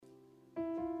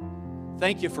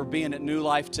Thank you for being at New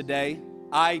Life today.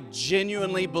 I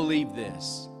genuinely believe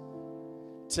this.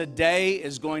 Today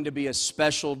is going to be a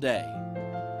special day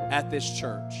at this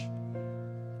church.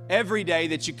 Every day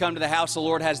that you come to the house of the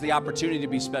Lord has the opportunity to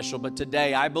be special, but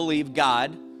today I believe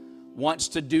God wants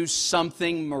to do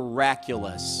something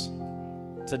miraculous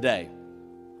today.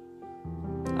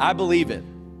 I believe it.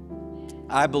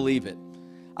 I believe it.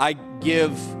 I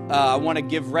want to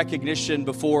give recognition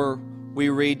before we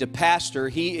read to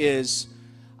Pastor.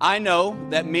 I know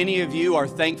that many of you are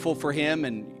thankful for him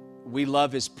and we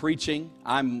love his preaching.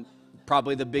 I'm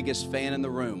probably the biggest fan in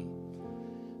the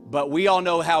room. But we all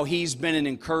know how he's been an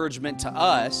encouragement to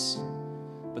us.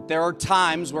 But there are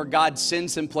times where God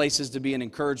sends him places to be an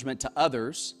encouragement to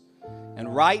others.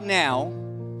 And right now,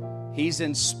 he's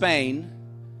in Spain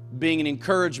being an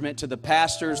encouragement to the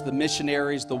pastors, the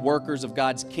missionaries, the workers of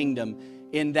God's kingdom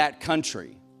in that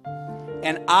country.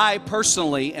 And I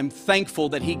personally am thankful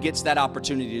that he gets that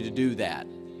opportunity to do that.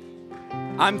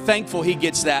 I'm thankful he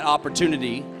gets that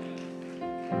opportunity.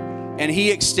 And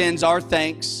he extends our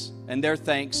thanks and their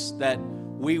thanks that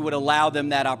we would allow them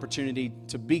that opportunity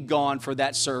to be gone for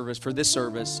that service, for this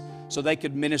service, so they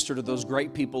could minister to those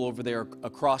great people over there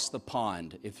across the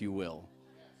pond, if you will.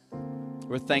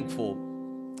 We're thankful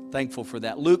for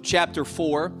that. Luke chapter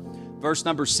 4, verse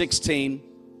number 16.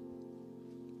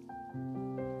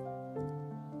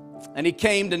 And he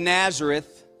came to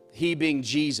Nazareth, he being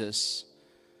Jesus,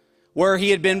 where he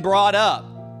had been brought up.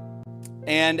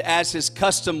 And as his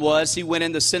custom was, he went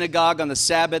in the synagogue on the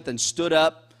Sabbath and stood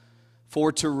up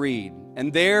for to read.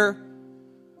 And there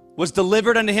was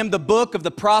delivered unto him the book of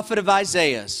the prophet of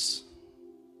Isaiah.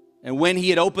 And when he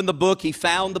had opened the book, he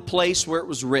found the place where it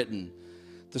was written,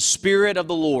 "The Spirit of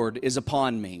the Lord is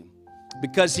upon me,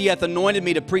 because he hath anointed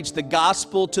me to preach the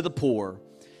gospel to the poor.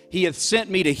 He hath sent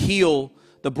me to heal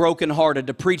the brokenhearted,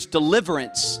 to preach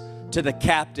deliverance to the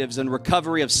captives and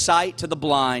recovery of sight to the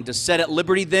blind, to set at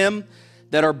liberty them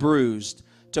that are bruised,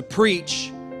 to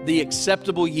preach the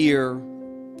acceptable year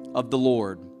of the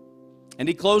Lord." And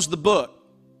he closed the book,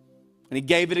 and he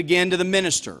gave it again to the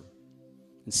minister,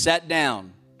 and sat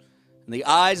down. And the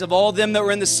eyes of all them that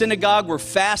were in the synagogue were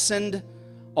fastened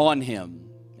on him.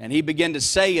 And he began to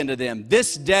say unto them,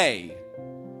 "This day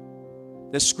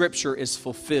this scripture is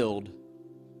fulfilled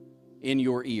in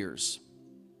your ears."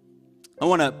 I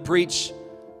want to preach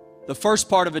the first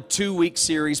part of a 2-week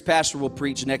series. Pastor will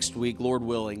preach next week, Lord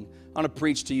willing. I want to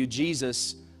preach to you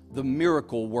Jesus, the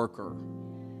miracle worker.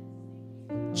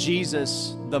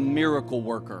 Jesus, the miracle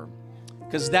worker.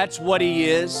 Because that's what he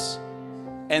is,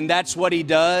 and that's what he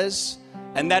does,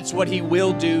 and that's what he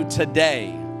will do today.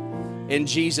 In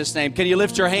Jesus' name. Can you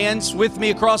lift your hands with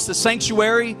me across the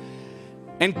sanctuary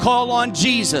and call on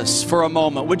Jesus for a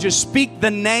moment? Would you speak the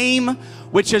name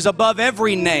which is above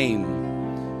every name?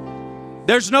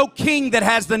 There's no king that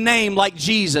has the name like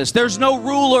Jesus. There's no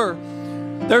ruler,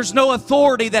 there's no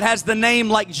authority that has the name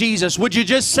like Jesus. Would you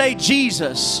just say,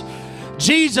 Jesus?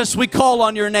 Jesus, we call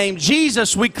on your name.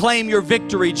 Jesus, we claim your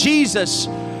victory. Jesus,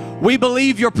 we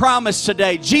believe your promise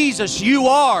today. Jesus, you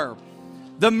are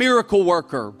the miracle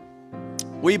worker.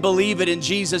 We believe it in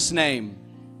Jesus' name.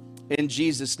 In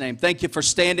Jesus' name. Thank you for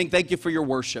standing. Thank you for your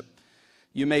worship.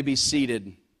 You may be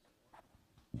seated.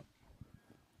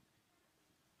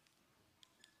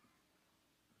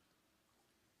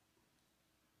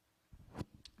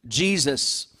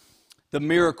 Jesus, the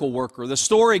miracle worker. The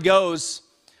story goes,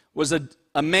 was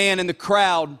a man in the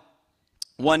crowd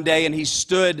one day, and he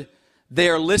stood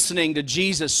there listening to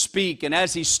Jesus speak. And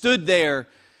as he stood there,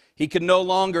 he could no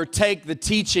longer take the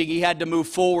teaching. He had to move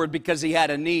forward because he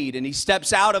had a need. And he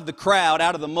steps out of the crowd,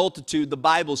 out of the multitude, the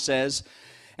Bible says.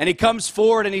 And he comes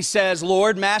forward and he says,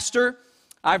 "Lord, Master,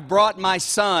 I've brought my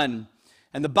son."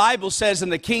 And the Bible says in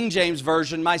the King James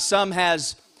Version, "My son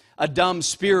has a dumb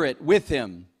spirit with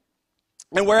him.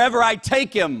 And wherever I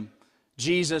take him,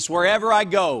 Jesus, wherever I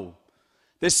go,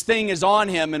 this thing is on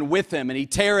him and with him. And he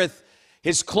teareth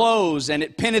his clothes, and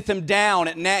it pinneth him down.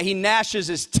 He gnashes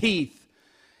his teeth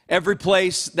every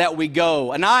place that we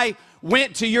go. And I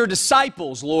went to your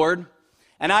disciples, Lord,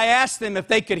 and I asked them if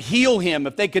they could heal him,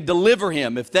 if they could deliver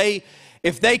him, if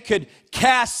they could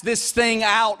cast this thing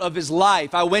out of his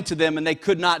life. I went to them, and they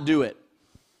could not do it."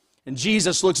 And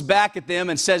Jesus looks back at them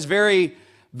and says very,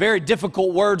 very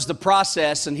difficult words to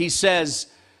process. And he says,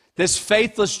 "This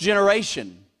faithless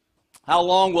generation, how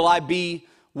long will I be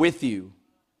with you?"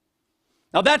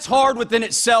 Now that's hard within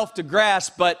itself to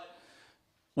grasp, but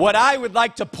what I would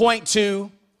like to point to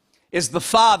is the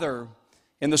Father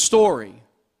in the story.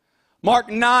 Mark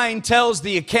 9 tells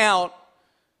the account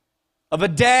of a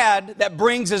dad that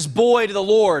brings his boy to the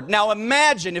Lord. Now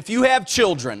imagine, if you have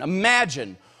children,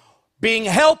 imagine being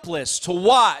helpless to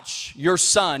watch your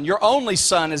son, your only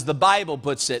son as the Bible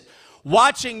puts it,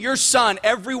 watching your son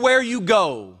everywhere you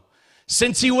go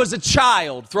since he was a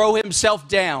child throw himself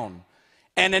down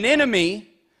and an enemy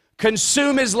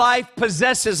consume his life,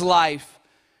 possess his life,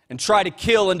 and try to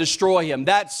kill and destroy him.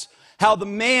 That's how the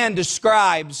man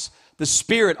describes the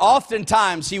Spirit.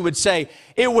 Oftentimes he would say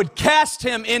it would cast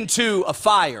him into a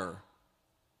fire,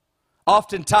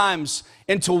 oftentimes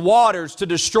into waters to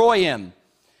destroy him.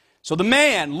 So the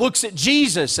man looks at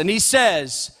Jesus and he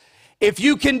says, if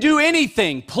you can do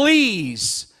anything,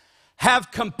 please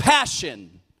have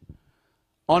compassion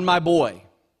on my boy.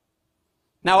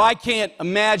 Now, I can't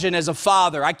imagine as a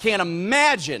father, I can't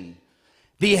imagine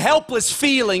the helpless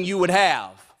feeling you would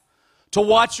have to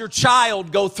watch your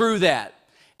child go through that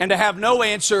and to have no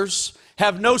answers,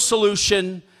 have no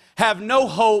solution, have no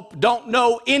hope, don't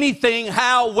know anything,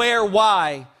 how, where,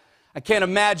 why. I can't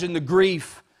imagine the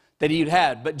grief that he'd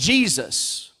had. But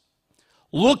Jesus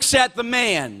looks at the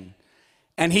man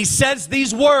and he says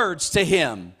these words to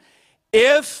him,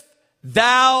 if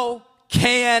thou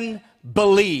can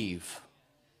believe.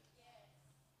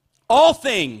 All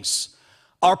things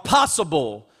are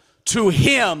possible to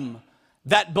him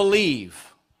that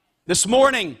believe. This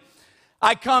morning,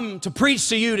 I come to preach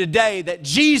to you today that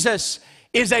Jesus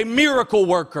is a miracle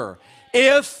worker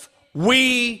if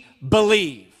we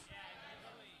believe.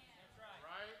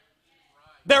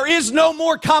 There is no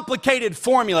more complicated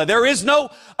formula. There is no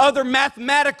other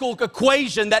mathematical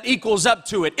equation that equals up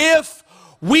to it. If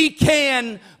we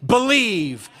can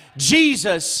believe,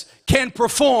 Jesus can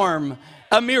perform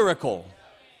a miracle.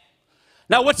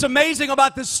 Now, what's amazing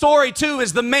about this story, too,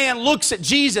 is the man looks at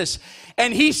Jesus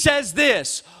and he says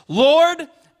this, Lord,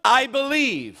 I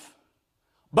believe,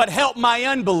 but help my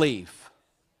unbelief.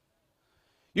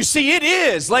 You see, it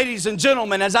is, ladies and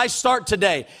gentlemen, as I start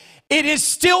today, it is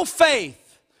still faith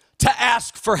to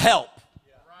ask for help.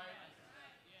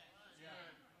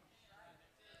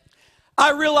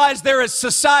 I realize there is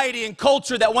society and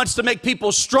culture that wants to make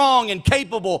people strong and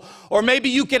capable, or maybe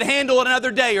you can handle it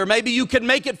another day, or maybe you can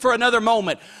make it for another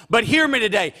moment. But hear me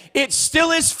today, it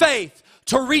still is faith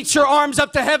to reach your arms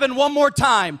up to heaven one more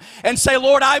time and say,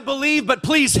 Lord, I believe, but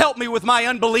please help me with my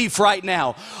unbelief right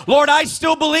now. Lord, I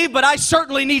still believe, but I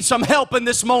certainly need some help in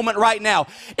this moment right now.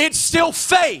 It's still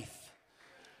faith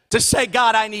to say,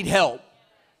 God, I need help.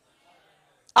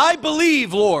 I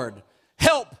believe, Lord,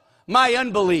 help my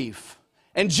unbelief.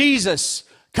 And Jesus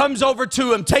comes over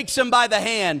to him, takes him by the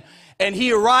hand, and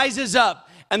he rises up,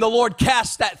 and the Lord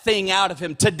casts that thing out of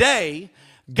him. Today,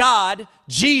 God,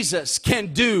 Jesus, can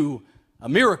do a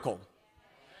miracle.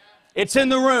 It's in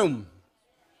the room.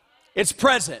 It's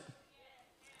present.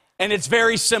 And it's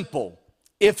very simple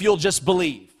if you'll just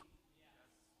believe.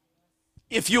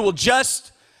 If you will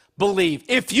just believe.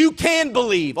 If you can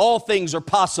believe, all things are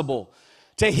possible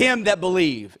to him that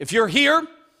believe. If you're here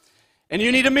and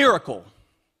you need a miracle,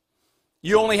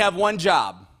 you only have one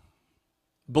job: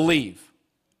 believe.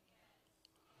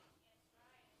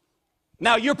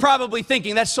 Now, you're probably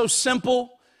thinking, that's so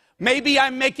simple. Maybe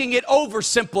I'm making it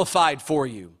oversimplified for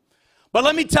you. But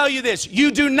let me tell you this,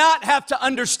 you do not have to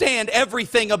understand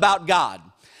everything about God.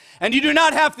 And you do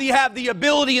not have to have the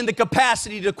ability and the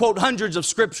capacity to quote hundreds of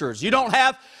scriptures. You don't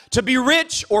have to be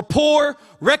rich or poor,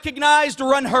 recognized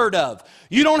or unheard of.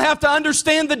 You don't have to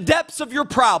understand the depths of your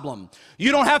problem.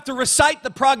 You don't have to recite the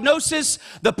prognosis,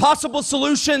 the possible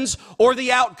solutions, or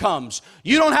the outcomes.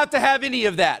 You don't have to have any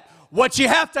of that. What you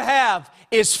have to have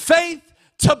is faith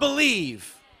to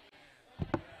believe.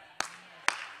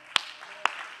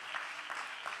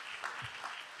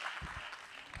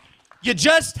 You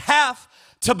just have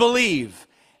to believe.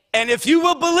 And if you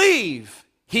will believe,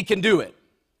 he can do it.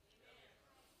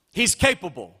 He's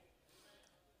capable.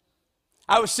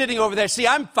 I was sitting over there. See,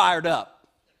 I'm fired up.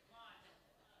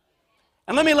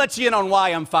 And let me let you in on why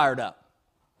I'm fired up.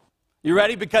 You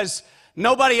ready? Because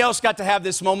nobody else got to have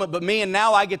this moment but me, and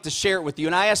now I get to share it with you.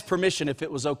 And I asked permission if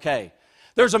it was okay.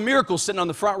 There's a miracle sitting on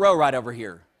the front row right over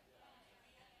here.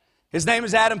 His name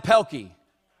is Adam Pelkey.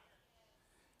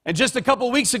 And just a couple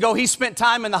weeks ago, he spent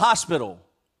time in the hospital.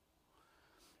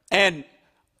 And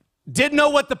didn't know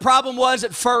what the problem was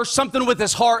at first, something with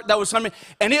his heart that was something,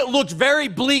 and it looked very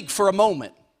bleak for a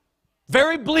moment.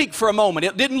 Very bleak for a moment.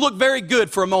 It didn't look very good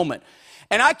for a moment.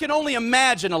 And I can only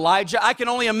imagine, Elijah, I can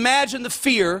only imagine the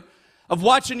fear of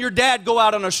watching your dad go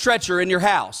out on a stretcher in your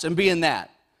house and being that.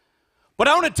 But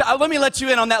I want to let me let you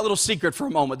in on that little secret for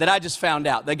a moment that I just found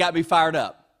out that got me fired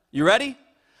up. You ready?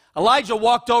 Elijah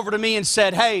walked over to me and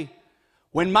said, hey,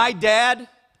 when my dad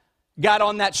got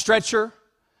on that stretcher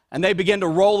and they began to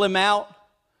roll him out,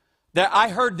 I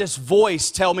heard this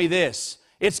voice tell me this: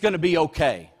 it's going to be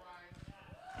okay.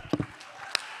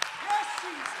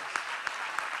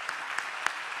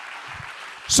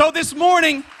 So this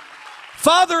morning,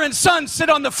 father and son sit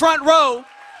on the front row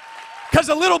because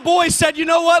a little boy said, you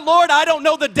know what, Lord, I don't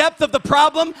know the depth of the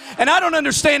problem, and I don't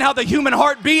understand how the human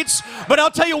heart beats, but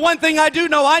I'll tell you one thing I do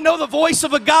know. I know the voice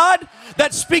of a God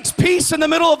that speaks peace in the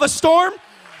middle of a storm.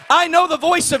 I know the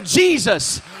voice of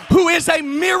Jesus, who is a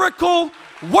miracle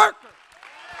worker.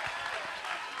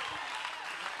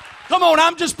 Come on,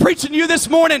 I'm just preaching to you this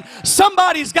morning.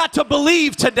 Somebody's got to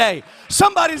believe today.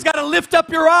 Somebody's got to lift up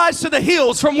your eyes to the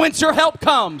hills from whence your help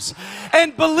comes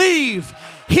and believe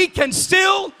He can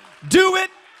still do it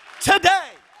today.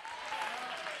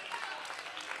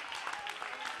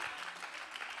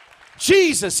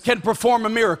 Jesus can perform a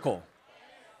miracle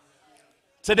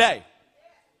today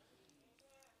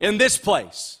in this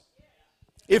place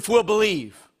if we'll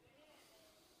believe.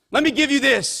 Let me give you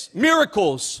this.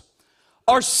 Miracles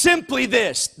are simply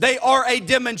this. They are a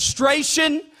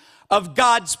demonstration of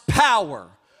God's power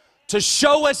to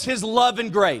show us His love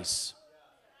and grace.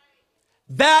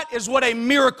 That is what a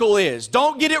miracle is.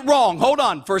 Don't get it wrong. Hold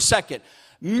on for a second.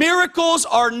 Miracles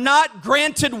are not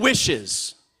granted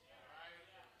wishes.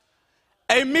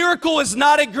 A miracle is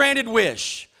not a granted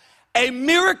wish. A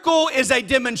miracle is a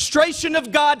demonstration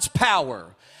of God's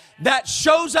power that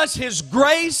shows us His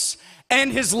grace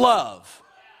and His love.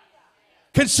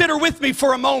 Consider with me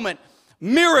for a moment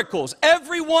miracles.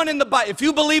 Everyone in the Bible, if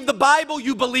you believe the Bible,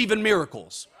 you believe in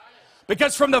miracles.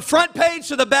 Because from the front page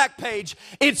to the back page,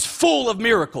 it's full of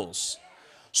miracles.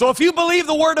 So if you believe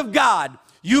the Word of God,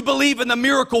 you believe in the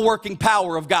miracle working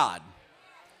power of God.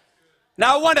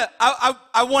 Now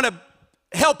I want to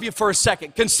help you for a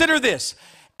second. Consider this.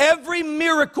 Every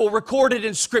miracle recorded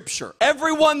in Scripture,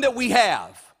 every one that we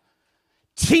have,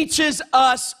 teaches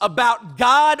us about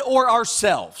God or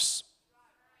ourselves.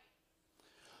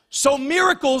 So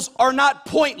miracles are not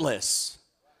pointless.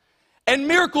 And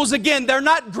miracles, again, they're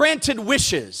not granted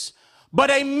wishes. But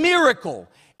a miracle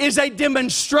is a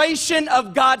demonstration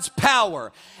of God's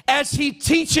power as He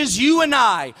teaches you and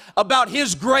I about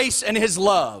His grace and His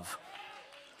love.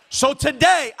 So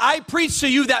today, I preach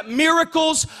to you that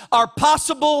miracles are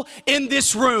possible in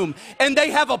this room, and they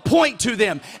have a point to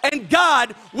them. And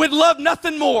God would love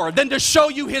nothing more than to show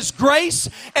you His grace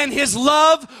and His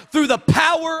love through the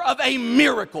power of a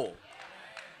miracle.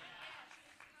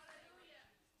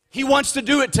 He wants to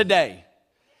do it today.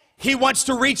 He wants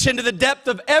to reach into the depth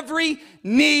of every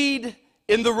need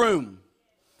in the room.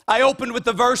 I opened with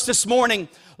the verse this morning,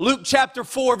 Luke chapter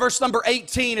 4, verse number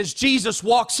 18, as Jesus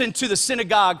walks into the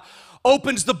synagogue,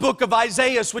 opens the book of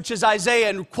Isaiah, which is Isaiah,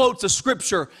 and quotes a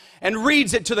scripture and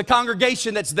reads it to the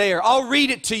congregation that's there. I'll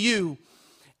read it to you,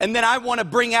 and then I want to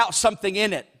bring out something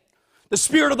in it. The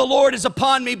Spirit of the Lord is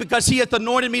upon me because He hath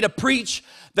anointed me to preach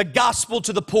the gospel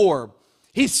to the poor.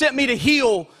 He sent me to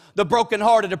heal the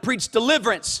brokenhearted, to preach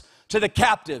deliverance to the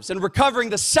captives, and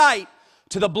recovering the sight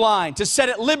to the blind, to set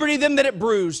at liberty them that it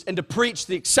bruised, and to preach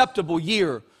the acceptable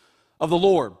year of the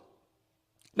Lord.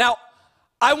 Now,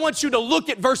 I want you to look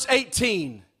at verse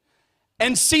 18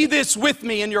 and see this with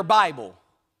me in your Bible.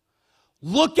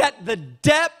 Look at the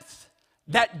depth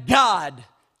that God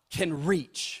can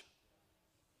reach.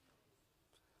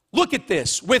 Look at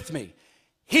this with me.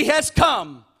 He has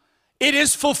come. It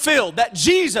is fulfilled that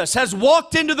Jesus has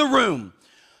walked into the room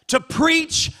to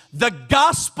preach the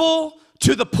gospel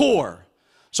to the poor.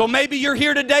 So maybe you're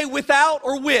here today without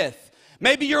or with.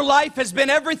 Maybe your life has been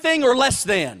everything or less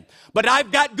than. But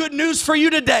I've got good news for you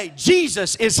today.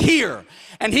 Jesus is here,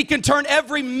 and He can turn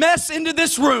every mess into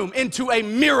this room into a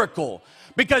miracle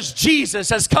because Jesus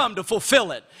has come to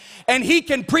fulfill it. And He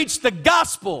can preach the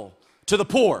gospel to the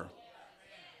poor.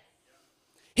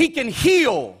 He can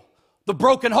heal the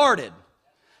brokenhearted.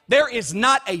 There is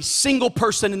not a single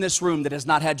person in this room that has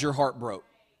not had your heart broke.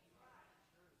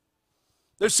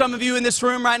 There's some of you in this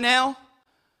room right now,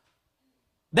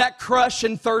 that crush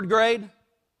in third grade,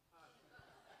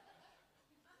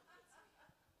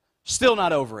 still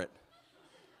not over it.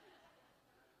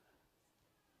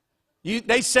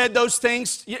 They said those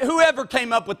things. Whoever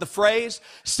came up with the phrase,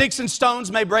 sticks and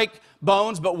stones may break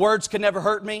bones, but words can never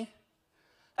hurt me,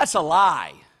 that's a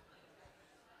lie.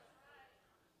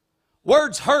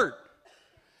 Words hurt.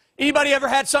 Anybody ever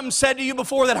had something said to you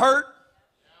before that hurt?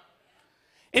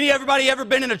 Anybody ever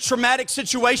been in a traumatic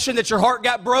situation that your heart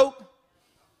got broke?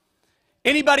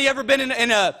 Anybody ever been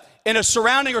in a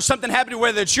surrounding or something happened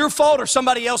whether it's your fault or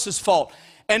somebody else's fault,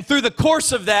 and through the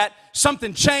course of that,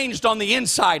 something changed on the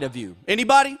inside of you?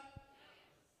 Anybody?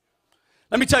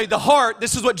 Let me tell you, the heart,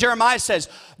 this is what Jeremiah says,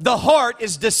 the heart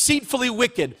is deceitfully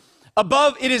wicked.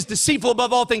 It is deceitful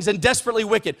above all things and desperately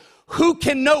wicked. Who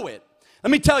can know it? Let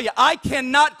me tell you, I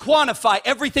cannot quantify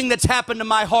everything that's happened to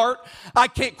my heart. I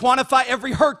can't quantify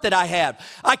every hurt that I have.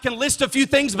 I can list a few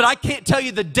things, but I can't tell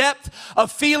you the depth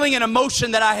of feeling and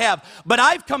emotion that I have. But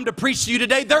I've come to preach to you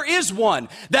today, there is one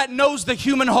that knows the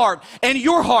human heart and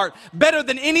your heart better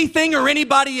than anything or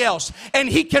anybody else. And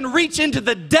he can reach into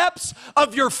the depths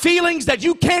of your feelings that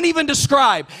you can't even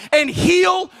describe and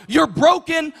heal your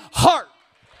broken heart.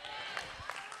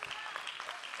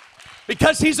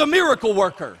 Because he's a miracle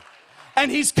worker. And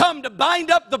he's come to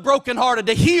bind up the brokenhearted,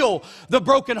 to heal the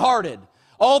brokenhearted.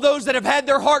 All those that have had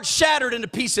their hearts shattered into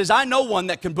pieces, I know one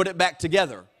that can put it back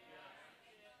together.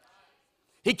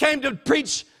 He came to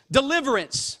preach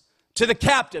deliverance to the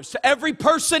captives, to every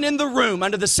person in the room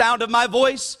under the sound of my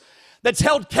voice that's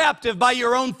held captive by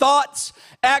your own thoughts,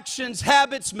 actions,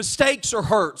 habits, mistakes, or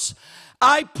hurts.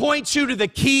 I point you to the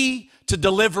key to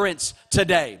deliverance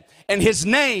today. And his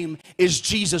name is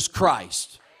Jesus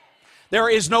Christ. There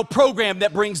is no program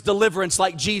that brings deliverance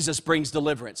like Jesus brings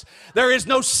deliverance. There is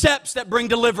no steps that bring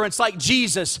deliverance like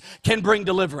Jesus can bring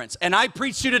deliverance. And I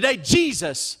preach to you today,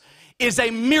 Jesus is a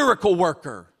miracle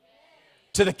worker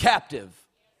to the captive.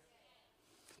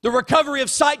 The recovery of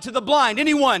sight to the blind.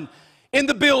 Anyone in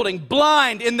the building,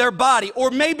 blind in their body,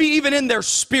 or maybe even in their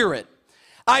spirit.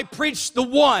 I preach the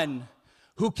one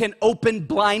who can open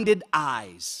blinded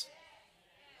eyes.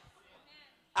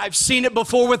 I've seen it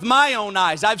before with my own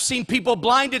eyes. I've seen people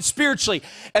blinded spiritually,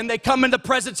 and they come in the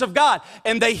presence of God,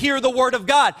 and they hear the word of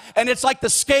God, and it's like the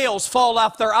scales fall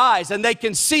off their eyes, and they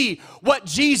can see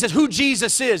who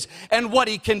Jesus is, and what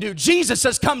he can do. Jesus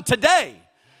has come today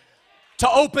to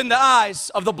open the eyes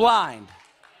of the blind.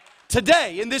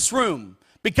 Today, in this room,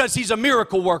 because he's a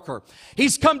miracle worker.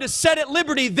 He's come to set at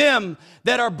liberty them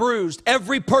that are bruised.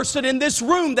 Every person in this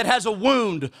room that has a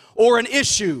wound or an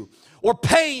issue or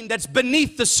pain that's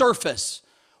beneath the surface,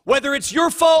 whether it's your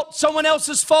fault, someone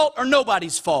else's fault, or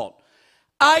nobody's fault.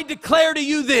 I declare to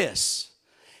you this: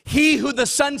 he who the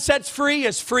Son sets free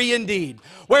is free indeed.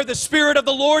 Where the Spirit of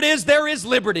the Lord is, there is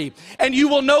liberty. And you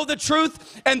will know the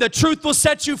truth, and the truth will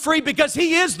set you free, because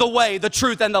he is the way, the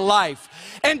truth, and the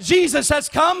life. And Jesus has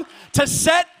come to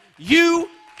set you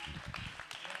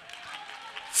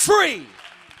free.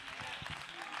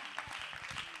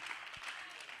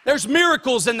 There's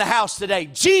miracles in the house today.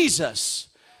 Jesus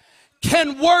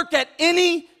can work at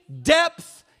any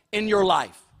depth in your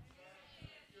life.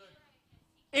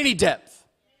 Any depth.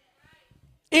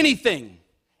 Anything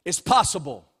is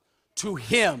possible to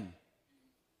him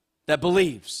that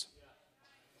believes.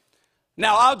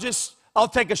 Now, I'll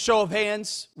take a show of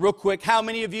hands real quick. How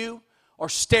many of you are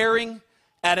staring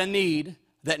at a need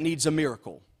that needs a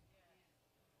miracle?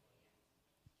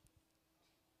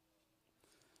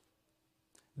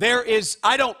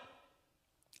 I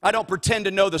don't pretend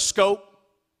to know the scope.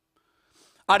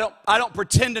 I don't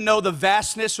pretend to know the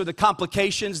vastness or the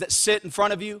complications that sit in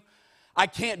front of you. I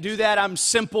can't do that. I'm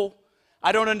simple.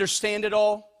 I don't understand it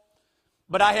all.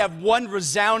 But I have one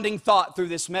resounding thought through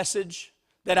this message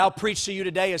that I'll preach to you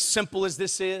today, as simple as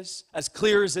this is, as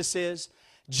clear as this is.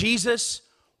 Jesus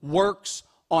works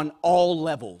on all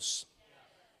levels.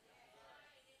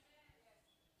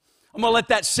 I'm going to let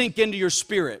that sink into your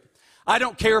spirit. I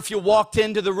don't care if you walked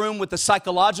into the room with a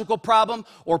psychological problem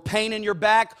or pain in your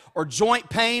back or joint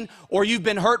pain, or you've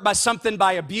been hurt by something,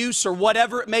 by abuse or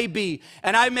whatever it may be.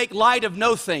 And I make light of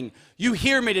no thing. You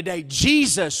hear me today.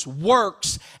 Jesus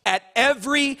works at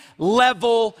every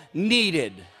level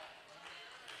needed.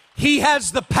 He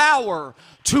has the power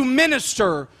to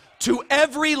minister to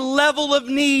every level of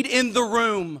need in the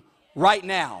room right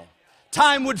now.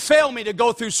 Time would fail me to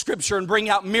go through Scripture and bring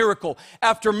out miracle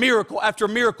after miracle after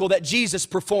miracle that Jesus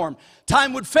performed.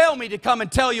 Time would fail me to come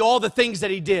and tell you all the things that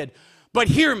he did. But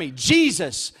hear me,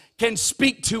 Jesus can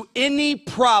speak to any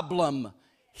problem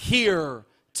here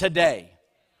today.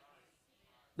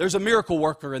 There's a miracle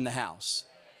worker in the house.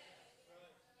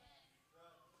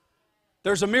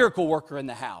 There's a miracle worker in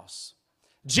the house.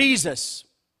 Jesus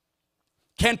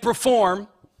can perform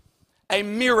a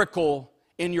miracle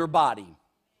in your body.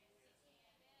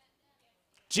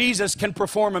 Jesus can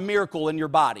perform a miracle in your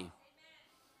body.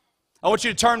 I want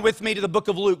you to turn with me to the book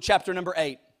of Luke, chapter number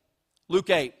 8. Luke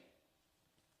 8.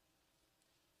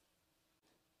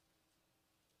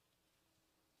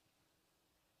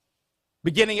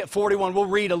 Beginning at 41, we'll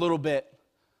read a little bit.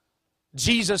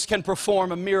 Jesus can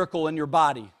perform a miracle in your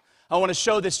body. I want to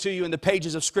show this to you in the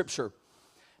pages of Scripture.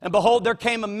 And behold, there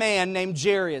came a man named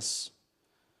Jairus,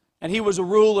 and he was a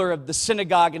ruler of the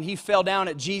synagogue, and he fell down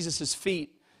at Jesus'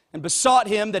 feet and besought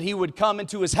him that he would come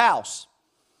into his house.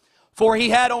 For he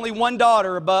had only one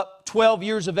daughter, about 12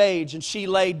 years of age, and she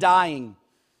lay dying.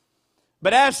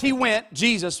 But as he went,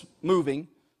 Jesus moving,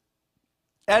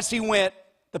 As he went,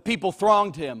 the people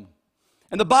thronged him.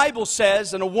 And the Bible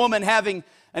says, and a woman having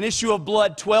an issue of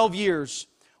blood 12 years,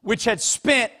 which had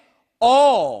spent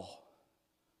all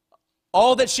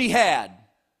that she had,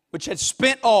 which had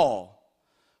spent all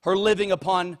her living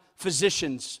upon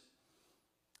physicians,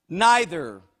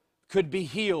 neither could be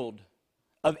healed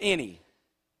of any,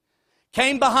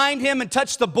 came behind him and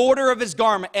touched the border of his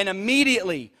garment, and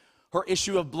immediately her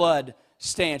issue of blood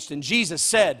stanched. And Jesus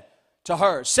said to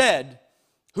her,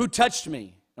 "Who touched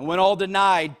me?" And when all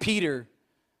denied Peter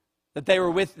that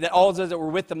all that were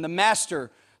with them, the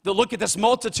master, they'll look at this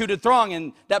multitude of throng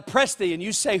and that pressed thee, and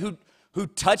you say, who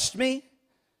touched me?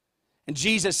 And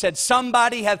Jesus said,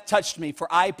 "Somebody hath touched me, for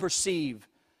I perceive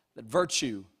that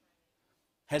virtue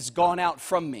has gone out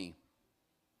from me."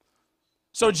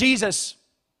 So Jesus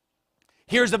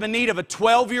hears of a need of a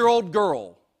 12-year-old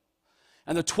girl.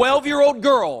 And the 12-year-old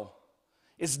girl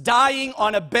is dying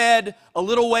on a bed a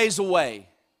little ways away.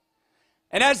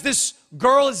 And as this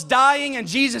girl is dying and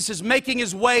Jesus is making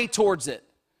his way towards it,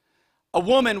 a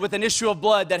woman with an issue of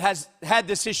blood that has had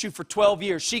this issue for 12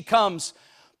 years, she comes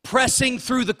pressing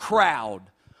through the crowd,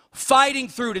 fighting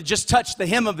through to just touch the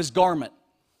hem of his garment.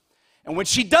 And when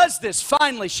she does this,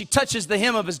 finally she touches the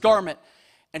hem of his garment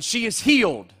and she is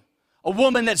healed. A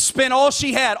woman that spent all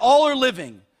she had, all her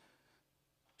living,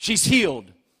 she's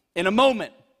healed in a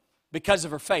moment because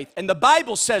of her faith. And the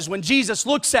Bible says when Jesus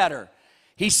looks at her,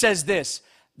 he says this,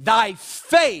 "Thy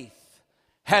faith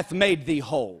hath made thee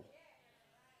whole."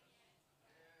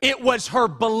 It was her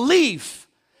belief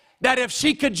that if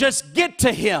she could just get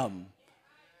to him,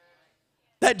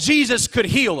 that Jesus could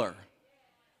heal her.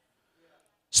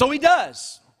 So he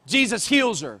does. Jesus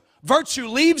heals her. Virtue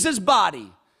leaves his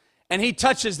body, and he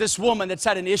touches this woman that's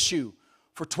had an issue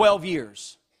for 12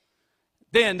 years.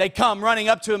 Then they come running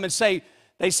up to him and say,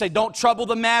 "Don't trouble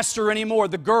the master anymore."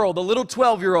 The girl, the little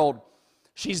 12-year-old,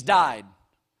 she's died.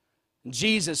 And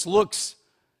Jesus looks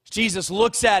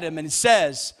at him and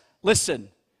says,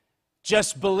 "Listen,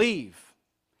 just believe.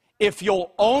 If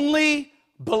you'll only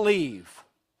believe."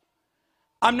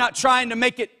 I'm not trying to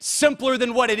make it simpler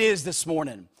than what it is this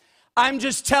morning. I'm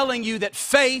just telling you that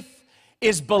faith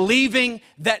is believing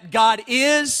that God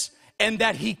is and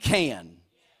that he can.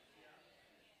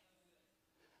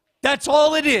 That's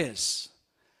all it is.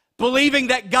 Believing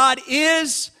that God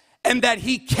is and that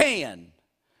he can.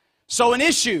 So an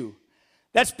issue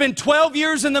that's been 12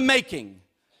 years in the making.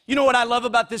 You know what I love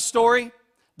about this story?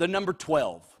 The number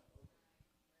 12.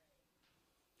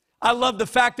 I love the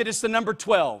fact that it's the number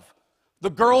 12. The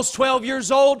girl's 12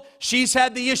 years old. She's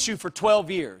had the issue for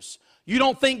 12 years. You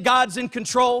don't think God's in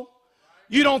control?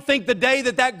 You don't think the day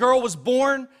that girl was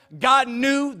born, God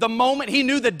knew the moment, he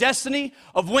knew the destiny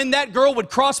of when that girl would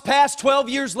cross past 12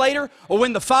 years later, or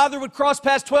when the father would cross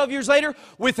past 12 years later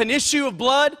with an issue of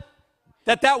blood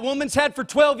that woman's had for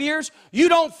 12 years? You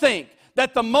don't think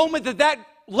that the moment that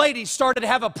lady started to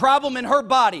have a problem in her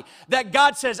body, that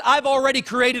God says, "I've already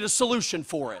created a solution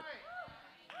for it"?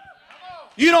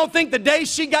 You don't think the day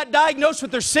she got diagnosed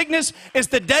with her sickness is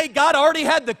the day God already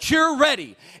had the cure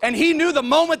ready, and he knew the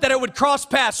moment that it would cross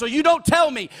past? So you don't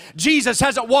tell me Jesus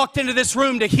hasn't walked into this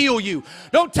room to heal you.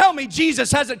 Don't tell me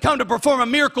Jesus hasn't come to perform a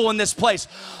miracle in this place.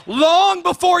 Long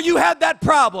before you had that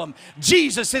problem,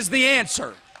 Jesus is the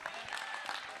answer.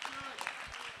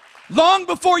 Long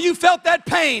before you felt that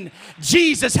pain,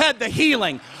 Jesus had the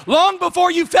healing. Long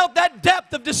before you felt that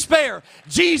depth of despair,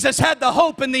 Jesus had the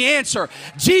hope and the answer.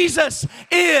 Jesus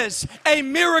is a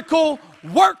miracle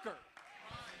worker.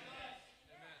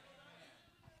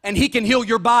 And he can heal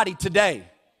your body today.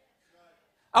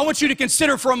 I want you to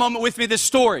consider for a moment with me this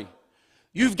story.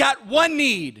 You've got one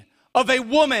need of a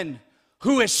woman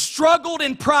who has struggled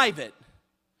in private.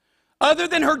 Other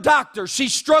than her doctor, she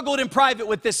struggled in private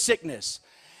with this sickness.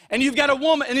 And you've got a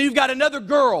woman, and you've got another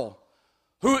girl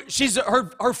who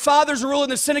her father's a ruler in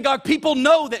the synagogue. People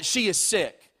know that she is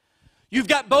sick. You've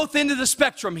got both ends of the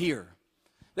spectrum here.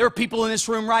 There are people in this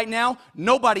room right now,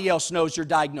 nobody else knows your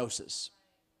diagnosis.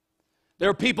 There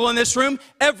are people in this room,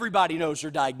 everybody knows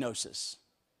your diagnosis.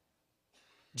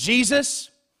 Jesus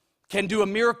can do a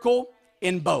miracle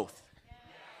in both.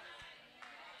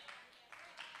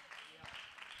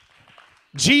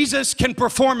 Jesus can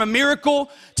perform a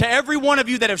miracle to every one of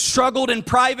you that have struggled in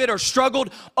private or struggled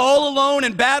all alone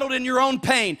and battled in your own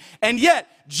pain. And yet,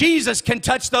 Jesus can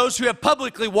touch those who have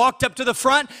publicly walked up to the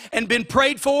front and been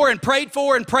prayed for and prayed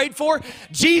for and prayed for.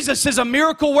 Jesus is a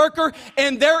miracle worker,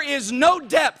 and there is no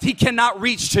depth he cannot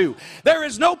reach to. There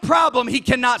is no problem he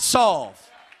cannot solve.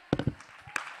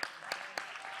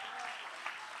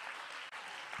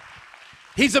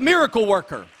 He's a miracle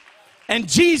worker, and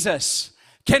Jesus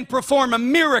can perform a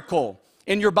miracle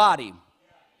in your body.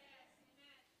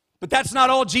 But that's not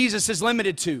all Jesus is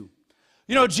limited to.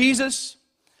 You know, Jesus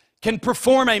can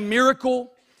perform a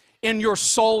miracle in your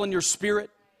soul and your spirit.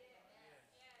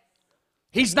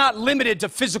 He's not limited to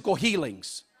physical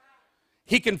healings.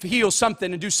 He can heal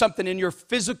something and do something in your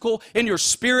physical, in your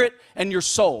spirit and your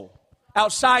soul,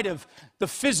 outside of the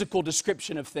physical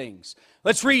description of things.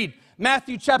 Let's read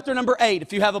Matthew chapter number 8,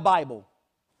 if you have a Bible.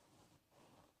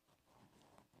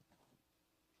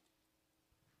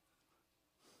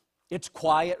 It's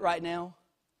quiet right now,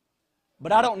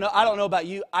 but I don't know about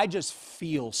you, I just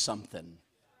feel something.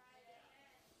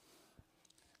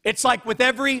 It's like with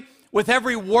every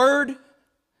word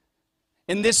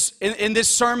in this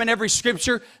sermon, every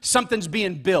scripture, something's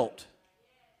being built.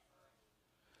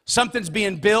 Something's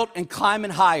being built and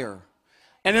climbing higher.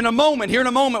 And in a moment,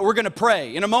 we're going to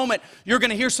pray. In a moment, you're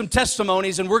going to hear some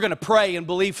testimonies, and we're going to pray and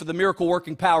believe for the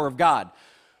miracle-working power of God.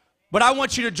 But I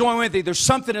want you to join with me. There's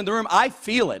something in the room. I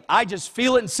feel it. I just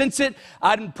feel it and sense it.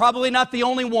 I'm probably not the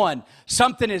only one.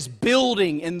 Something is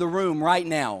building in the room right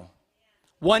now.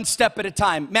 One step at a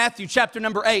time. Matthew chapter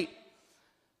number 8,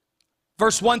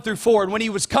 verse 1 through 4. And when he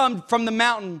was come from the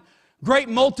mountain, great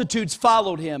multitudes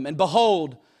followed him. And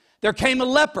behold, there came a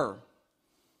leper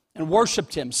and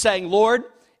worshiped him, saying, Lord,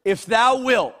 if thou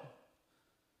wilt,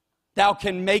 thou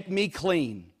can make me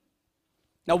clean.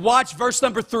 Now watch verse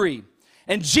number 3.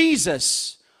 And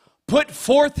Jesus put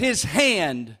forth his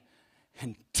hand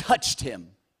and touched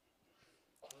him,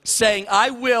 saying,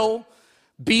 I will,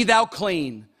 be thou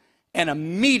clean. And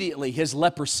immediately his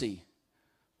leprosy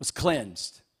was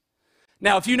cleansed.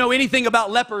 Now, if you know anything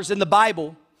about lepers in the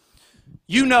Bible,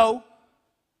 you know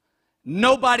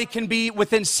nobody can be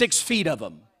within 6 feet of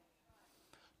them.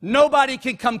 Nobody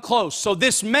can come close. So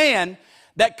this man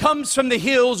that comes from the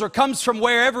hills or comes from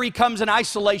wherever he comes in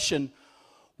isolation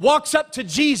walks up to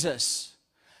Jesus,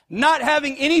 not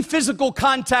having any physical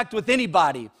contact with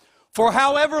anybody for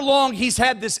however long he's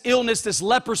had this illness, this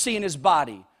leprosy in his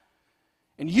body.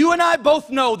 And you and I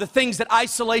both know the things that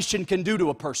isolation can do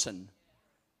to a person.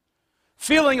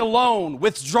 Feeling alone,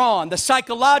 withdrawn, the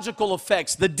psychological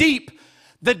effects, the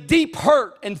deep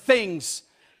hurt and things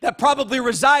that probably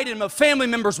reside in him of family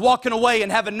members walking away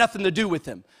and having nothing to do with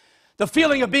him. The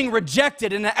feeling of being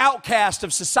rejected and an outcast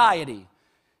of society.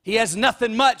 He has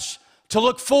nothing much to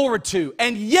look forward to,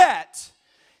 and yet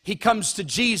he comes to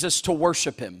Jesus to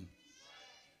worship him.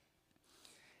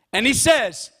 And he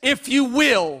says, if you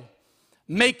will,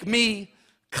 make me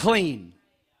clean.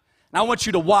 And I want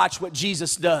you to watch what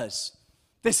Jesus does.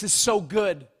 This is so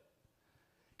good.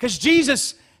 Because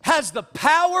Jesus has the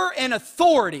power and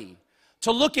authority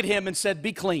to look at him and said,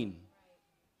 be clean.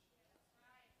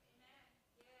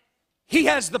 He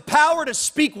has the power to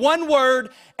speak one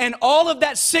word and all of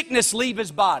that sickness leave his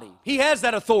body. He has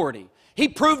that authority. He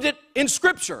proved it in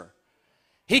Scripture.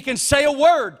 He can say a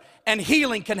word and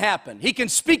healing can happen. He can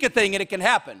speak a thing and it can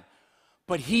happen.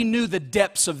 But he knew the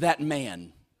depths of that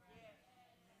man.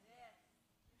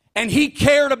 And he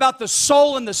cared about the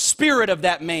soul and the spirit of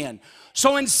that man.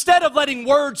 So instead of letting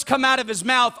words come out of his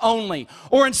mouth only,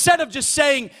 or instead of just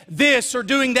saying this or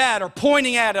doing that or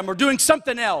pointing at him or doing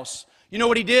something else, you know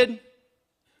what he did?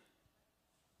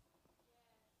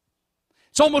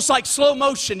 It's almost like slow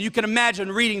motion. You can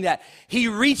imagine reading that. He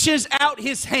reaches out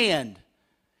his hand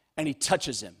and he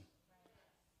touches him.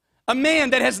 A man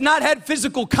that has not had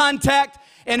physical contact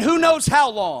in who knows how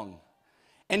long.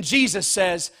 And Jesus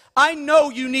says, I know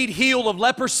you need healed of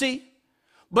leprosy,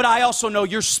 but I also know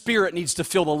your spirit needs to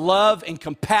feel the love and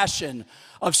compassion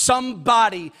of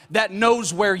somebody that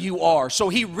knows where you are. So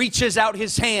he reaches out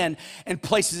his hand and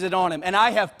places it on him. And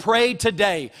I have prayed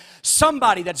today,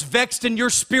 somebody that's vexed in your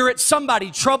spirit,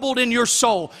 somebody troubled in your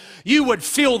soul, you would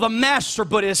feel the master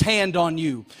put his hand on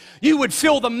you. You would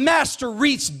feel the master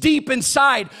reach deep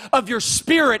inside of your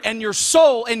spirit and your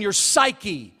soul and your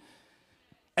psyche.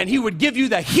 And he would give you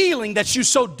the healing that you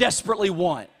so desperately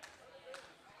want.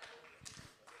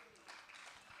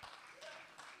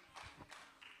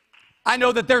 I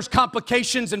know that there's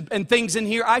complications and things in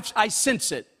here. I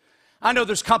sense it. I know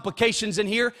there's complications in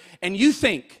here. And you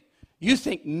think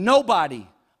nobody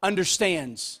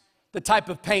understands the type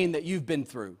of pain that you've been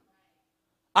through.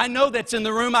 I know that's in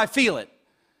the room. I feel it.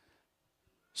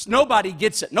 Nobody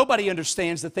gets it. Nobody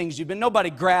understands the things you've been.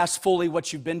 Nobody grasps fully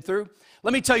what you've been through.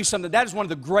 Let me tell you something. That is one of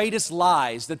the greatest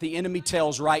lies that the enemy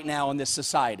tells right now in this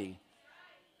society.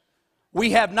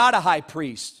 We have not a high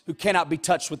priest who cannot be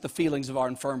touched with the feelings of our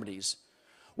infirmities.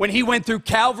 When he went through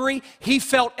Calvary, he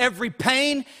felt every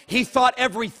pain, he thought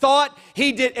every thought,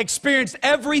 experienced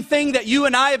everything that you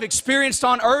and I have experienced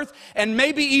on earth, and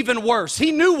maybe even worse.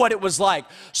 He knew what it was like.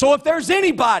 So if there's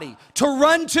anybody to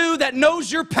run to that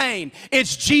knows your pain,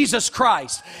 it's Jesus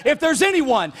Christ. If there's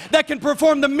anyone that can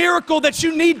perform the miracle that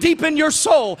you need deep in your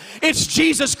soul, it's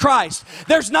Jesus Christ.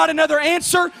 There's not another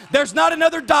answer, there's not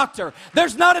another doctor,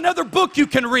 there's not another book you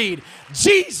can read.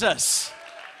 Jesus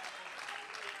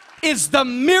is the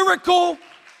miracle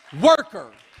worker.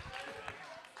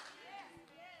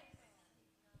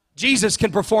 Jesus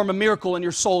can perform a miracle in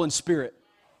your soul and spirit.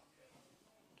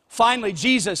 Finally,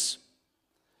 Jesus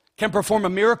can perform a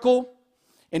miracle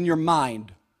in your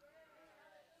mind.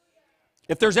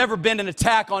 If there's ever been an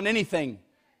attack on anything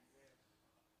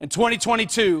in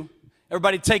 2022,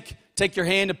 everybody take your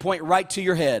hand and point right to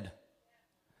your head.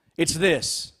 It's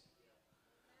this.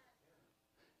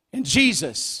 And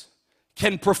Jesus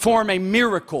can perform a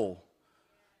miracle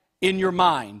in your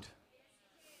mind.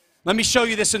 Let me show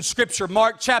you this in Scripture.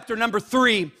 Mark chapter number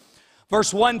 3,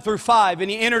 verse 1 through 5.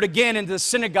 And he entered again into the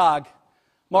synagogue.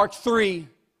 Mark 3,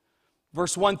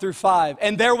 verse 1 through 5.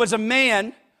 And there was a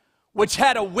man which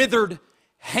had a withered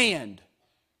hand.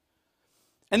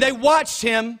 And they watched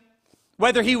him,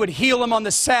 whether he would heal him on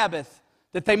the Sabbath,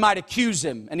 that they might accuse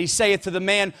him. And he saith to the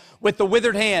man with the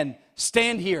withered hand,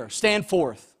 stand here, stand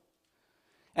forth.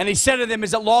 And he said to them,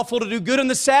 is it lawful to do good on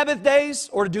the Sabbath days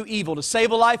or to do evil, to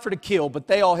save a life or to kill? But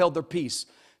they all held their peace,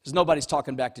 because nobody's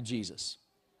talking back to Jesus.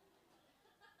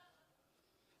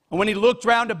 And when he looked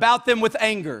round about them with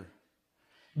anger,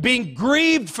 being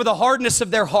grieved for the hardness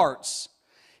of their hearts,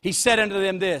 he said unto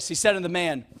them this. He said unto the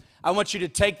man, I want you to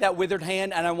take that withered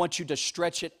hand and I want you to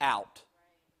stretch it out.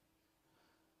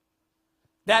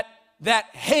 That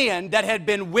hand that had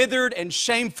been withered and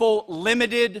shameful,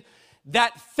 limited,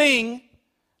 that thing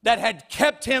that had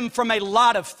kept him from a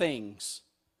lot of things.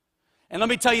 And let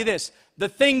me tell you this, the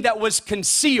thing that was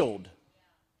concealed,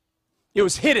 it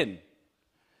was hidden.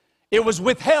 It was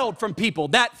withheld from people.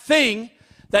 That thing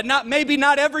that maybe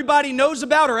not everybody knows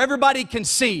about or everybody can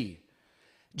see.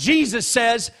 Jesus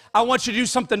says, I want you to do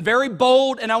something very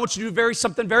bold and I want you to do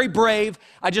something very brave.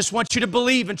 I just want you to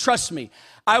believe and trust me.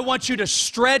 I want you to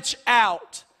stretch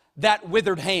out that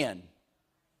withered hand.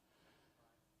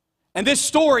 And this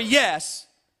story, yes,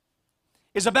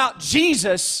 is about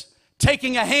Jesus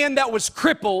taking a hand that was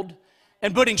crippled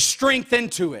and putting strength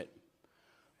into it.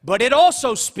 But it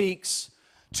also speaks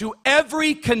to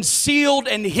every concealed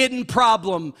and hidden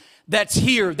problem that's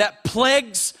here, that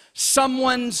plagues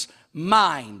someone's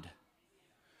mind.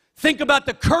 Think about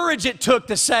the courage it took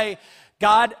to say,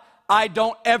 God, I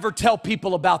don't ever tell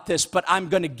people about this, but I'm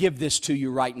going to give this to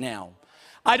you right now.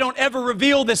 I don't ever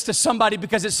reveal this to somebody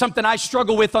because it's something I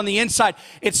struggle with on the inside.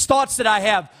 It's thoughts that I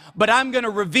have, but I'm going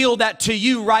to reveal that to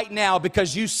you right now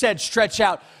because you said stretch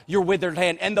out your withered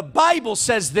hand. And the Bible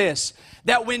says this,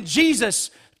 that when Jesus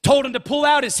told him to pull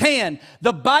out his hand,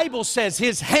 the Bible says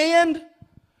his hand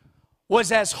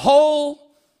was as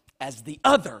whole as the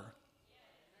other.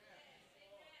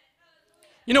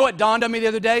 You know what dawned on me the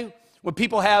other day? When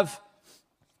people have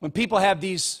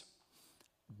these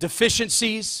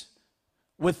deficiencies,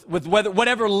 with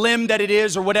whatever limb that it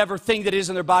is or whatever thing that is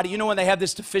in their body, you know when they have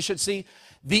this deficiency,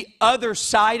 the other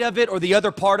side of it or the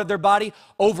other part of their body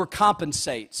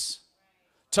overcompensates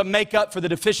to make up for the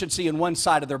deficiency in one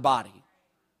side of their body.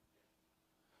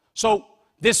 So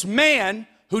this man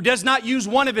who does not use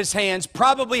one of his hands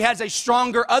probably has a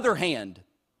stronger other hand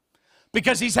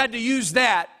because he's had to use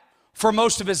that for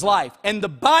most of his life. And the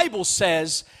Bible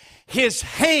says his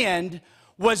hand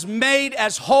was made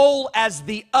as whole as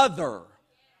the other,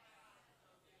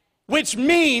 which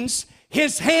means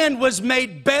his hand was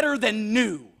made better than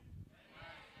new.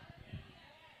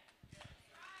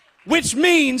 Which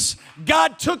means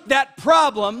God took that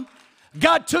problem,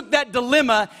 God took that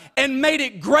dilemma and made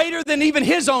it greater than even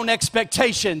his own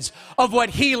expectations of what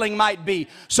healing might be.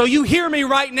 So you hear me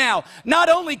right now. Not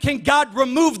only can God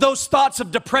remove those thoughts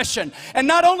of depression, and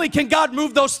not only can God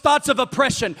move those thoughts of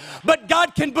oppression, but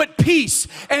God can put peace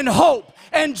and hope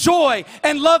and joy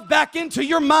and love back into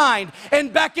your mind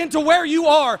and back into where you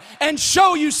are and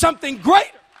show you something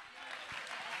greater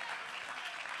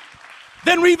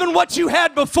than even what you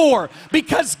had before,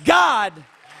 because God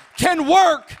can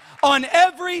work on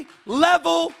every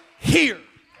level here.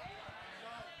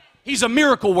 He's a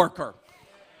miracle worker.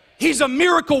 He's a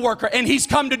miracle worker, and he's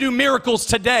come to do miracles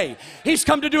today. He's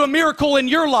come to do a miracle in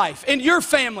your life, in your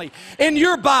family, in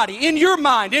your body, in your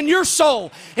mind, in your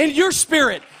soul, in your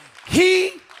spirit.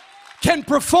 He can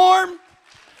perform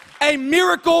a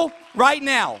miracle right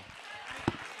now.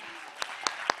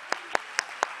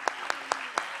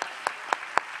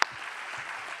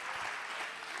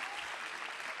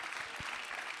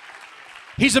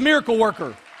 He's a miracle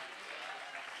worker.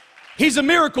 He's a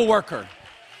miracle worker.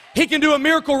 He can do a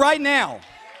miracle right now.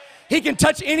 He can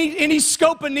touch any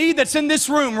scope of need that's in this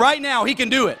room right now. He can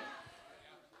do it.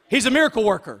 He's a miracle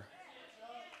worker.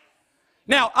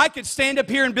 Now, I could stand up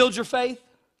here and build your faith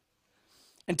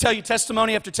and tell you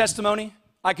testimony after testimony.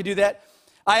 I could do that.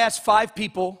 I asked 5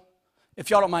 people,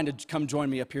 if y'all don't mind to come join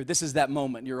me up here. This is that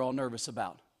moment you're all nervous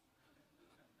about.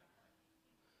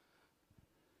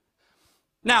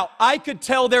 Now, I could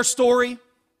tell their story,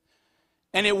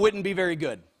 and it wouldn't be very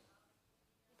good.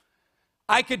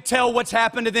 I could tell what's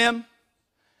happened to them,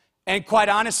 and quite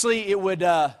honestly, it would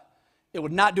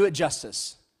not do it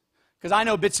justice, because I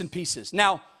know bits and pieces.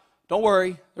 Now, don't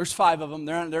worry, there's 5 of them.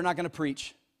 They're not going to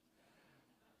preach.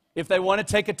 If they want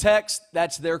to take a text,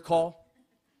 that's their call.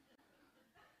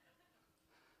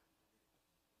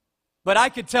 But I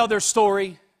could tell their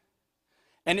story,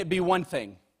 and it'd be one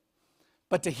thing.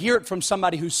 But to hear it from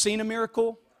somebody who's seen a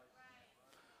miracle,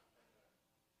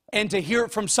 and to hear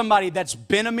it from somebody that's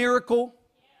been a miracle,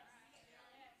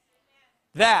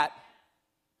 that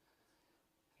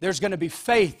there's going to be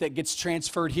faith that gets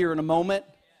transferred here in a moment.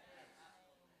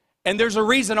 And there's a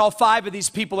reason all 5 of these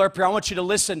people are up here. I want you to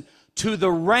listen to the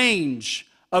range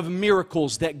of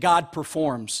miracles that God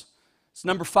performs. It's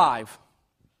number 5.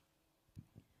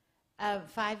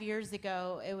 5 years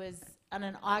ago, it was on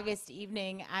an August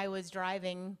evening, I was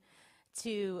driving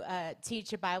to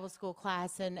teach a Bible school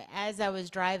class, and as I was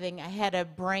driving, I had a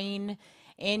brain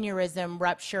aneurysm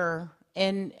rupture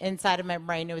inside of my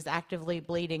brain. It was actively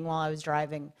bleeding while I was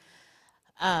driving.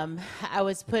 I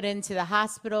was put into the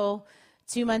hospital,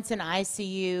 2 months in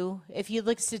ICU. If you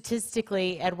look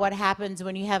statistically at what happens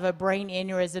when you have a brain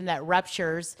aneurysm that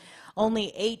ruptures,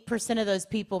 only 8% of those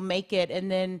people make it, and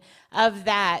then of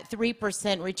that,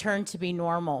 3% return to be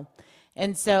normal.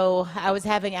 And so I was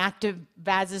having active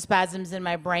vasospasms in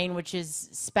my brain, which is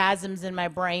spasms in my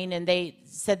brain, and they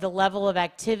said the level of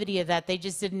activity of that, they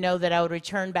just didn't know that I would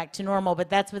return back to normal, but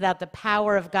that's without the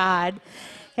power of God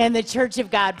and the Church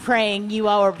of God praying. You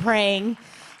all were praying.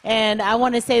 And I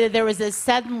want to say that there was a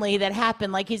suddenly that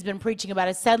happened, like he's been preaching about,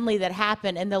 a suddenly that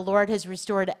happened, and the Lord has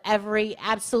restored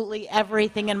absolutely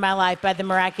everything in my life by the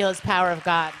miraculous power of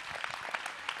God.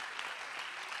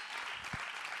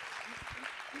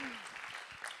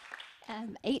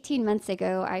 18 months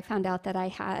ago, I found out that I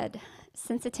had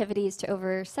sensitivities to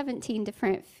over 17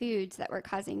 different foods that were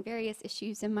causing various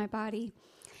issues in my body.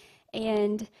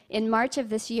 And in March of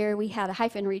this year, we had a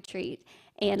hyphen retreat.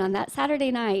 And on that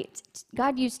Saturday night,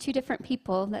 God used 2 different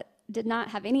people that did not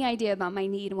have any idea about my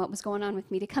need and what was going on with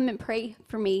me to come and pray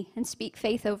for me and speak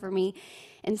faith over me.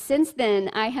 And since then,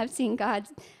 I have seen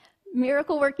God's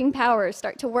miracle-working power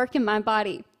start to work in my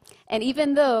body. And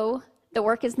even though the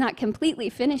work is not completely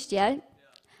finished yet,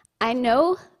 I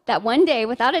know that one day,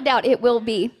 without a doubt, it will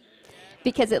be.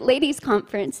 Because at Ladies'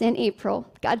 Conference in April,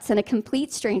 God sent a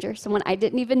complete stranger, someone I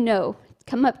didn't even know,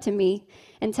 come up to me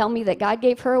and tell me that God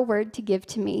gave her a word to give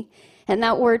to me. And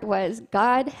that word was,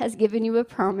 God has given you a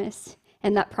promise,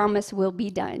 and that promise will be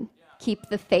done. Keep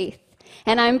the faith.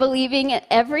 And I'm believing it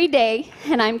every day,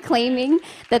 and I'm claiming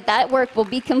that that work will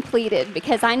be completed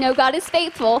because I know God is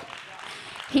faithful.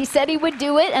 He said he would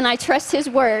do it, and I trust his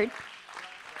word.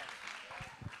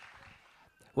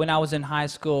 When I was in high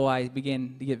school, I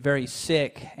began to get very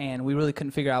sick, and we really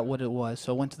couldn't figure out what it was.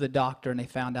 So I went to the doctor, and they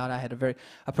found out I had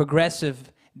a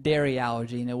progressive dairy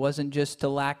allergy, and it wasn't just to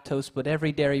lactose, but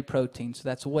every dairy protein. So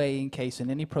that's whey and casein,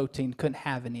 any protein, couldn't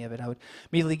have any of it. I would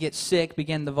immediately get sick,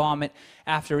 begin to vomit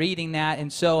after eating that,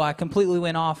 and so I completely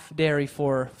went off dairy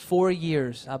for 4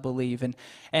 years, I believe.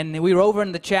 And we were over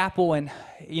in the chapel, and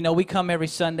you know, we come every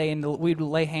Sunday, and we'd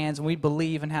lay hands, and we'd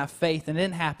believe and have faith, and it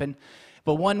didn't happen.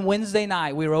 But one Wednesday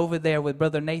night, we were over there with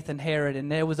Brother Nathan Herod,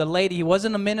 and there was a lady. He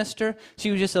wasn't a minister.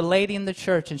 She was just a lady in the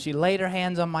church, and she laid her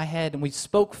hands on my head, and we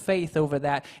spoke faith over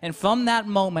that. And from that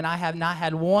moment, I have not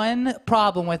had one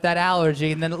problem with that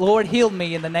allergy, and the Lord healed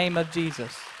me in the name of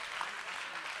Jesus.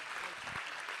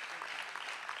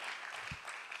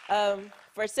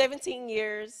 For 17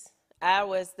 years, I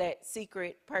was that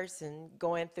secret person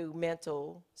going through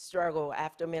mental struggle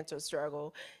after mental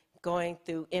struggle, going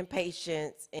through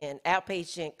inpatients and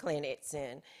outpatient clinics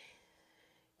and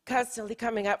constantly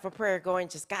coming up for prayer, going,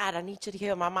 just, God, I need you to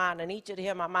heal my mind. I need you to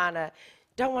heal my mind. I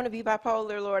don't want to be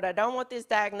bipolar, Lord. I don't want this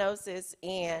diagnosis.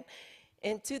 And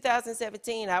in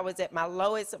 2017, I was at my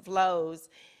lowest of lows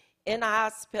in a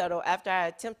hospital after I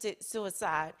attempted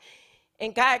suicide.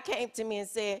 And God came to me and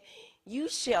said, you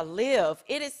shall live.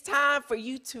 It is time for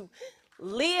you to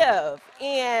live.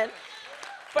 And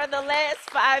for the last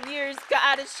 5 years,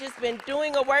 God has just been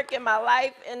doing a work in my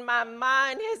life, and my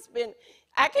mind has been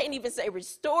I can't even say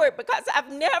restored because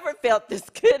I've never felt this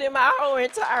good in my whole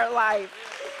entire life.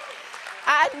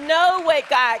 I know what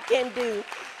God can do.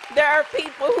 There are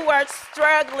people who are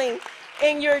struggling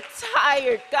and you're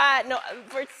tired. God, no,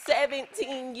 for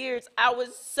 17 years, I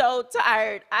was so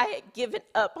tired. I had given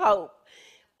up hope,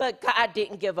 but God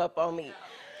didn't give up on me.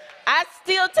 I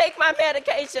still take my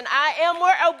medication. I am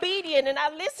more obedient and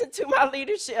I listen to my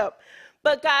leadership.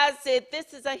 But God said,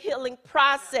 this is a healing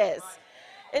process.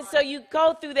 And so you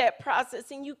go through that process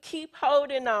and you keep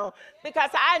holding on because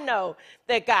I know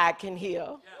that God can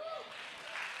heal.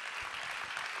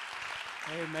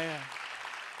 Amen.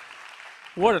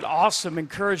 What an awesome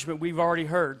encouragement we've already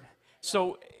heard.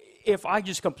 So if I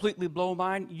just completely blow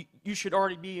mine, you should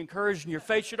already be encouraged and your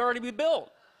faith should already be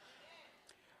built.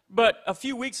 But a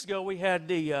few weeks ago, we had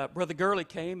Brother Gurley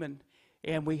came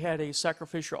and we had a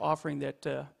sacrificial offering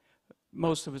that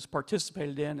most of us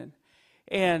participated in.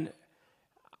 And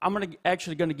I'm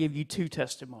actually going to give you two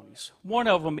testimonies. One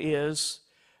of them is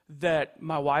that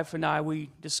my wife and I, we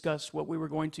discussed what we were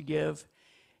going to give.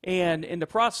 And in the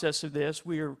process of this,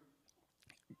 we are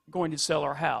going to sell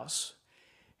our house.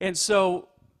 And so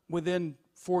within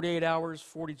 48 hours,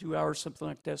 42 hours, something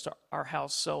like this, our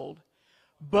house sold.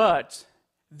 But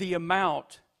the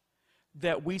amount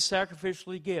that we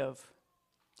sacrificially give,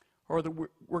 or that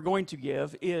we're going to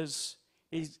give, is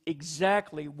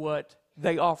exactly what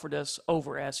they offered us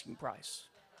over asking price.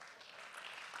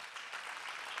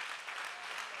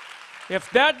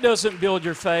 If that doesn't build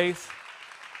your faith,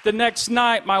 the next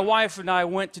night my wife and I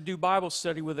went to do Bible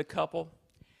study with a couple,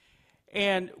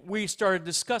 and we started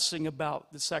discussing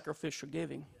about the sacrificial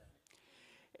giving.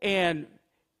 And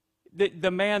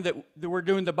the man that we're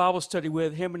doing the Bible study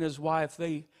with, him and his wife,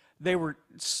 they were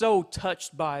so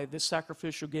touched by the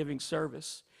sacrificial giving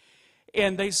service.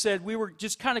 And they said, we were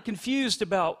just kind of confused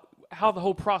about how the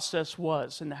whole process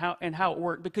was and how it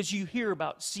worked, because you hear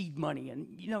about seed money, and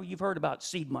you've heard about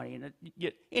seed money, and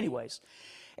anyways.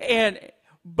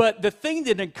 But the thing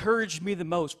that encouraged me the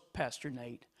most, Pastor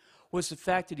Nate, was the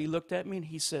fact that he looked at me and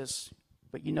he says,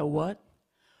 but you know what?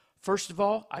 First of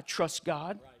all, I trust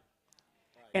God.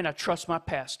 And I trust my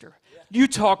pastor. You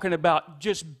talking about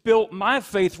just built my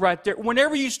faith right there.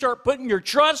 Whenever you start putting your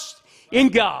trust in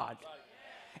God,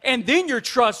 and then your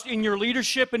trust in your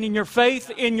leadership and in your faith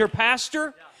in your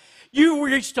pastor, you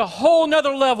reached a whole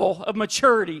nother level of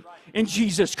maturity in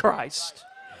Jesus Christ.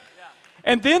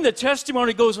 And then the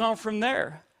testimony goes on from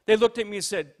there. They looked at me and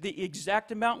said, the exact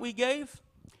amount we gave,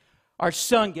 our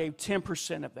son gave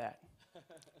 10% of that.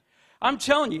 I'm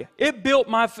telling you, it built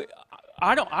my faith.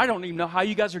 I don't even know how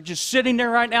you guys are just sitting there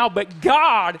right now, but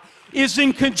God is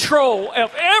in control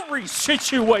of every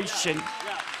situation.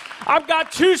 I've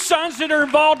got two sons that are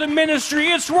involved in ministry.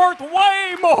 It's worth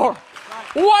way more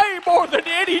than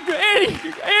any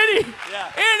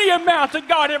amount that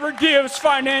God ever gives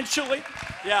financially.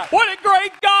 Yeah. What a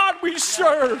great God we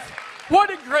serve.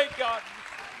 What a great God.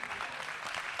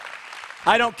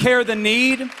 I don't care the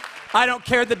need. I don't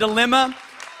care the dilemma.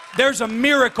 There's a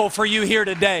miracle for you here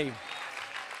today.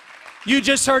 You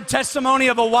just heard testimony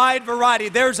of a wide variety.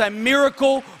 There's a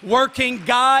miracle working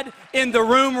God in the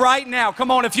room right now.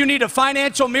 Come on, if you need a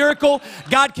financial miracle,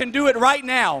 God can do it right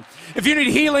now. If you need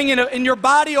healing in your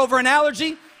body over an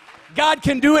allergy, God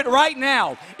can do it right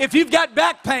now. If you've got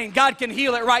back pain, God can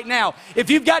heal it right now. If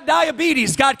you've got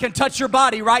diabetes, God can touch your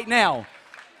body right now.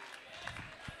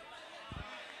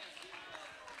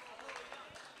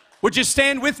 Would you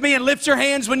stand with me and lift your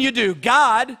hands when you do?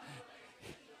 God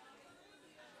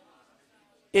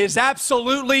is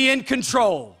absolutely in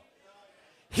control.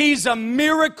 He's a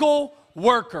miracle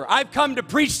worker. I've come to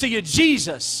preach to you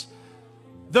Jesus,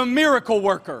 the miracle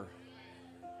worker.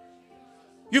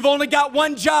 You've only got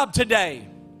one job today.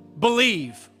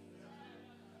 Believe.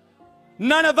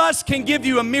 None of us can give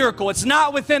you a miracle. It's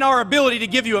not within our ability to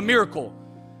give you a miracle.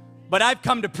 But I've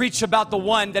come to preach about the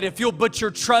one that if you'll put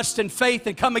your trust and faith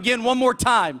and come again one more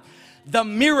time, the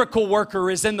miracle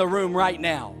worker is in the room right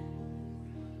now.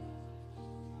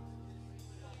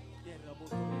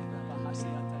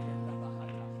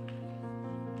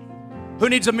 Who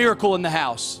needs a miracle in the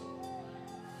house?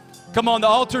 Come on, the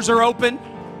altars are open.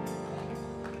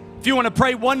 If you want to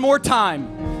pray one more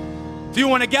time, if you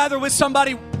want to gather with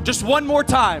somebody just one more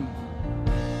time.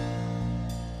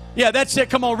 Yeah, that's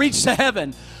it. Come on, reach to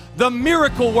heaven. The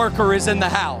miracle worker is in the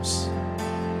house.